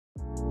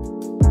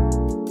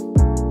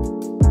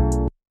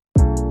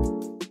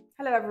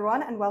Hello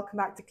everyone and welcome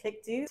back to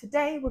ClickDo.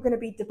 Today we're going to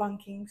be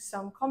debunking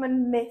some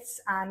common myths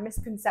and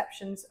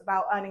misconceptions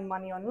about earning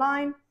money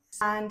online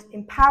and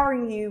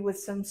empowering you with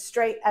some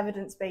straight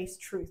evidence-based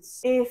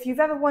truths. If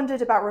you've ever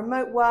wondered about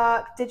remote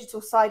work,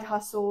 digital side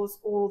hustles,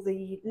 or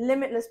the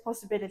limitless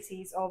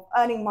possibilities of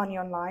earning money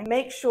online,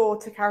 make sure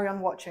to carry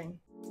on watching.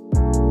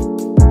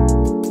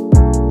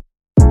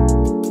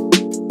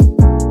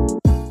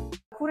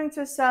 According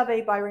to a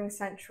survey by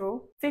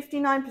RingCentral,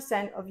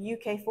 59% of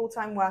UK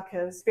full-time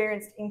workers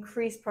experienced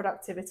increased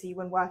productivity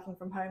when working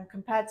from home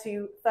compared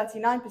to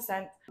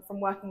 39% from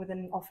working within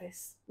an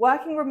office.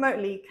 Working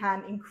remotely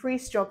can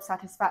increase job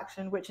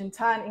satisfaction, which in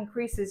turn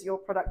increases your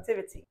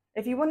productivity.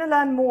 If you want to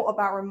learn more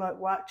about remote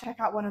work, check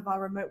out one of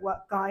our remote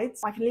work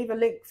guides. I can leave a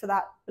link for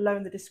that below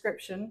in the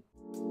description.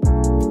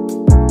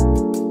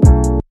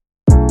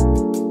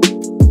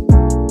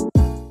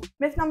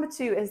 Myth number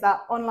 2 is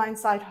that online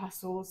side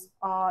hustles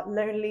are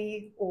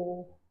lonely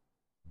or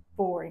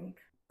boring.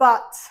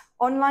 But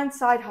online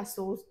side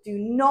hustles do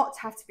not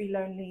have to be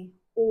lonely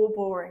or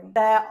boring.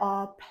 There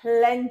are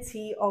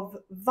plenty of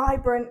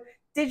vibrant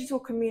digital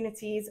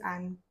communities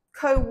and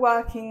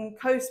co-working,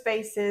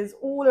 co-spaces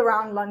all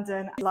around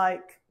London,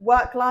 like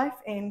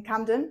Worklife in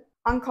Camden,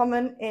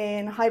 Uncommon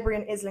in Highbury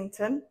and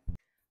Islington,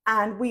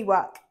 and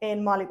WeWork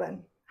in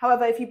Marylebone.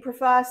 However, if you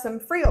prefer some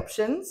free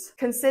options,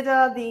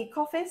 consider the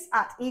Coffice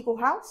at Eagle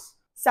House,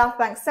 South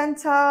Bank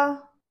Centre,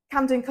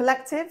 Camden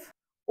Collective,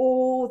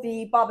 or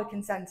the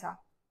Barbican Centre.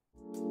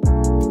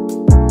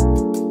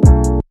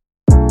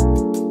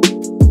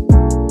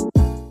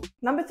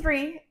 Number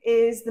 3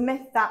 is the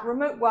myth that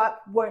remote work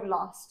won't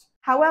last.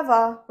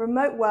 However,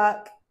 remote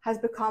work has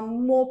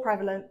become more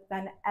prevalent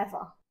than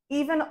ever.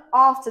 Even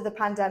after the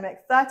pandemic,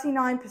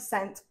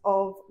 39%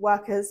 of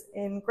workers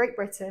in Great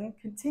Britain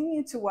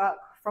continue to work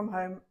from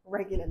home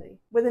regularly.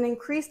 With an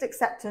increased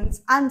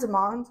acceptance and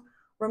demand,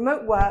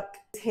 remote work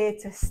is here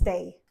to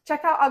stay.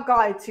 Check out our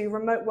guide to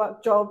remote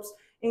work jobs,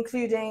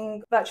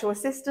 including virtual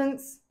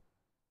assistants,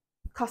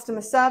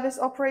 customer service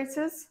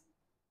operators,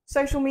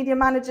 social media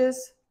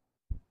managers,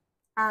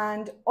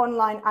 and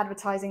online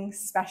advertising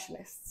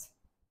specialists.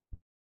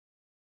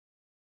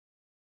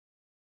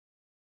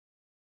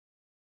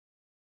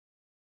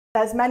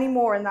 There's many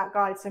more in that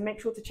guide, so make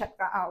sure to check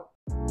that out.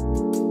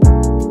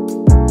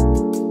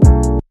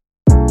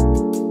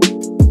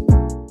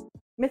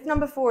 Myth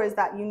number 4 is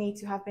that you need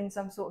to have been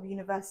some sort of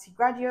university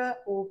graduate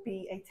or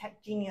be a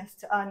tech genius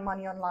to earn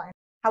money online.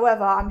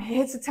 However, I'm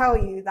here to tell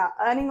you that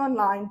earning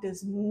online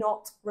does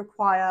not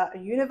require a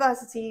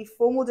university,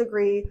 formal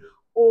degree,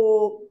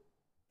 or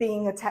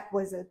being a tech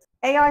wizard.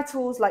 AI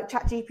tools like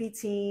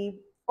ChatGPT,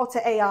 Otter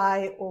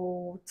AI,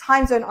 or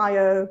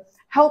TimeZone.io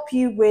help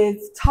you with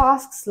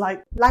tasks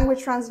like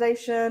language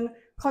translation,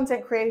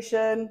 content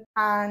creation,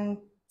 and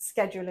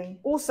scheduling.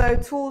 Also,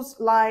 tools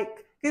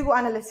like Google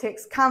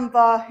Analytics,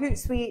 Canva,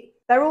 Hootsuite,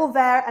 they're all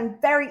there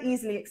and very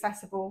easily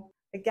accessible.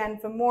 Again,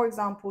 for more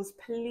examples,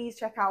 please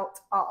check out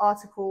our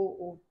article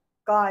or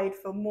guide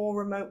for more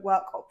remote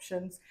work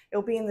options.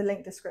 It'll be in the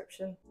link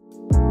description.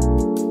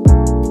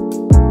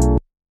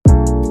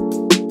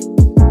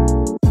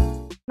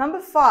 Number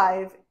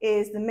 5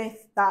 is the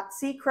myth that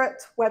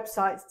secret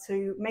websites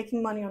to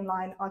making money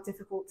online are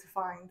difficult to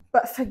find.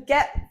 But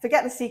forget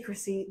the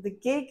secrecy. The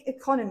gig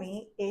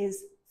economy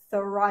is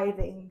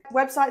thriving.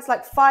 Websites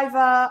like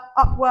Fiverr,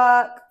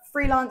 Upwork,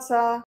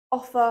 Freelancer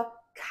offer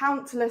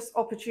countless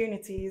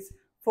opportunities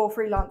for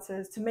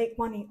freelancers to make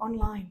money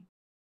online,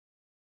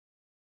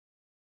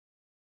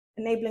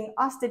 enabling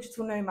us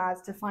digital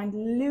nomads to find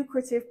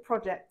lucrative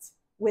projects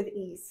with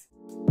ease.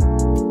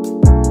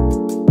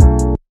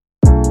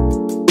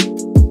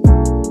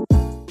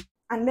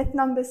 And myth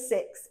number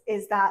 6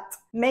 is that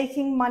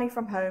making money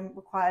from home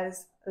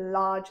requires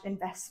large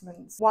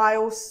investments.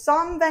 While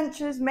some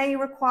ventures may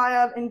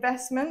require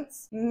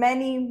investments,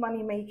 many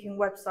money-making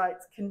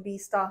websites can be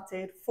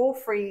started for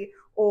free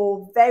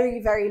or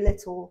very, very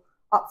little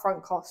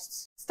upfront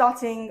costs.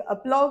 Starting a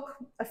blog,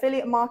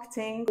 affiliate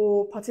marketing,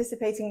 or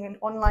participating in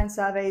online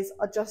surveys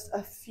are just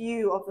a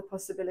few of the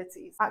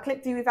possibilities. At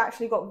ClickDo, we've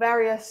actually got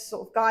various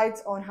sort of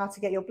guides on how to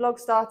get your blog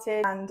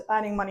started and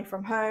earning money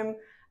from home.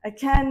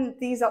 Again,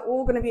 these are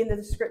all going to be in the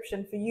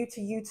description for you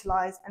to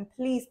utilize, and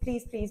please,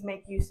 please, please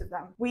make use of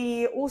them.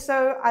 We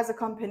also, as a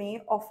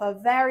company, offer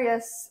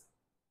various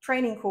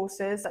training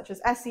courses such as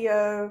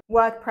SEO,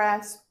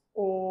 WordPress,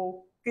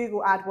 or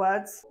Google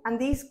AdWords, and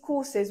these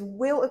courses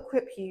will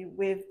equip you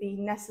with the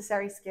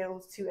necessary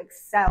skills to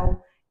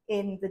excel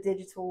in the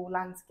digital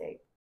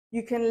landscape.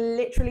 You can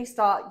literally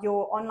start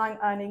your online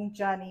earning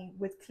journey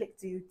with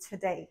ClickDo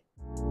today.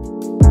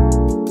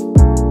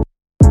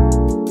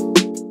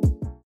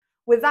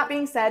 With that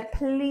being said,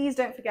 please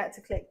don't forget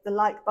to click the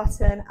like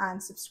button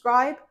and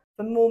subscribe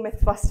for more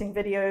myth-busting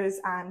videos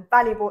and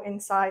valuable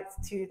insights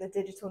to the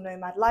digital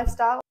nomad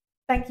lifestyle.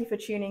 Thank you for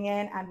tuning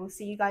in, and we'll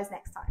see you guys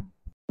next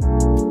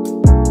time.